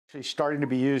Actually starting to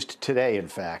be used today, in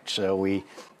fact. So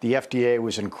the FDA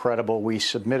was incredible. We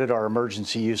submitted our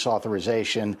emergency use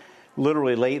authorization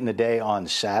literally late in the day on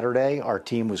Saturday. Our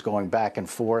team was going back and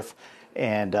forth.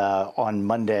 And on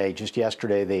Monday, just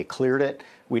yesterday, they cleared it.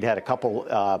 We'd had a couple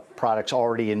products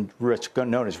already in what's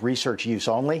known as research use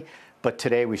only. But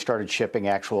today we started shipping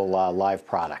actual live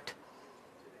product.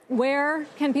 Where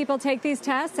can people take these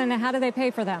tests and how do they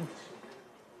pay for them?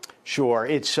 Sure.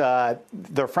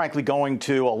 They're frankly going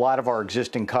to a lot of our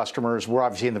existing customers. We're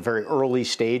obviously in the very early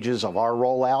stages of our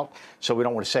rollout, so we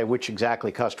don't want to say which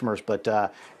exactly customers,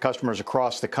 but customers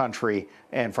across the country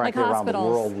and frankly around the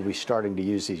world will be starting to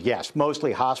use these. Yes,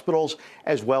 mostly hospitals,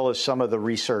 as well as some of the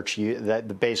research,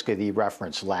 basically the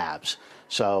reference labs.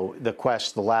 So the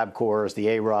Quest, the LabCorps, the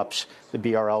ARUPs, the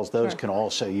BRLs, those can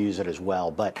also use it as well.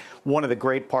 But one of the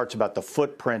great parts about the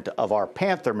footprint of our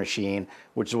Panther machine,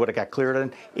 which is what it got cleared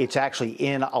in, it's actually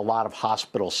in a lot of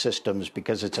hospital systems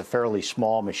because it's a fairly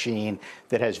small machine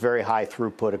that has very high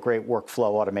throughput, a great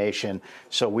workflow automation.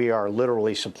 So we are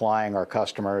literally supplying our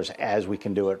customers as we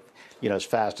can do it, as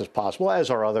fast as possible, as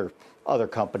are other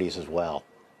companies as well.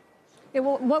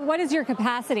 What is your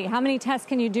capacity? How many tests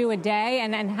can you do a day?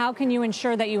 And how can you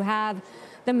ensure that you have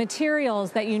the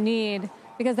materials that you need?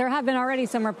 Because there have been already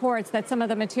some reports that some of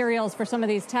the materials for some of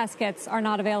these test kits are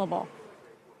not available.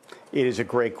 It is a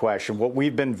great question. What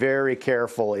we've been very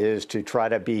careful is to try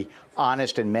to be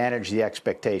honest and manage the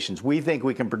expectations. We think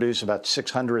we can produce about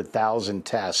 600,000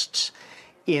 tests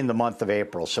in the month of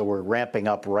April. So we're ramping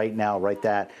up right now,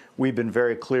 We've been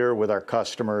very clear with our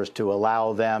customers to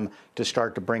allow them to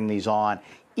start to bring these on.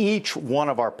 Each one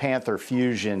of our Panther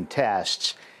Fusion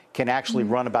tests can actually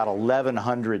run about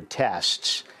 1,100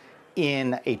 tests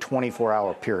in a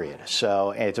 24-hour period.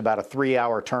 So it's about a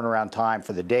 3-hour turnaround time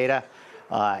for the data,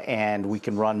 and we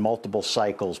can run multiple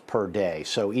cycles per day.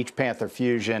 So each Panther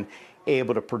Fusion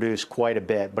able to produce quite a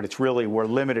bit, but it's really, we're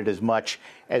limited as much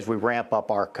as we ramp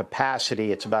up our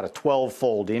capacity. It's about a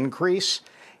 12-fold increase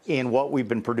in what we've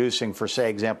been producing for, say,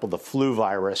 example, the flu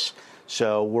virus.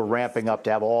 So we're ramping up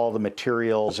to have all the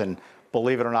materials, and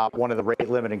believe it or not, one of the rate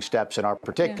limiting steps in our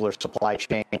particular supply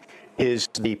chain is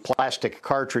the plastic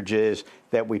cartridges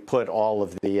that we put all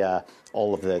of the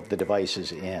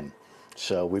devices in.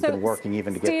 So we've been working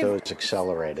even to get those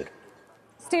accelerated.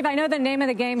 Steve, I know the name of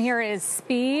the game here is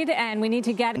speed, and we need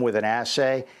to get with an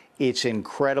assay. It's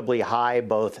incredibly high,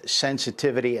 both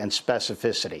sensitivity and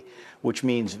specificity, which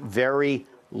means very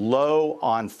low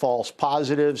on false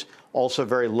positives, also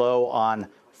very low on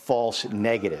false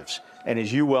negatives. And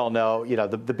as you well know,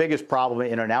 the biggest problem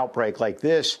in an outbreak like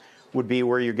this would be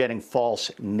where you're getting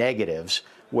false negatives,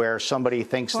 where somebody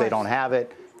thinks they don't have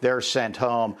it, they're sent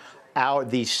home.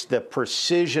 The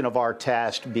precision of our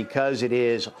test, because it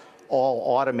is all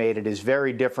automated, is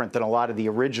very different than a lot of the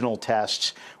original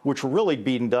tests, which were really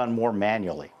being done more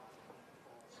manually.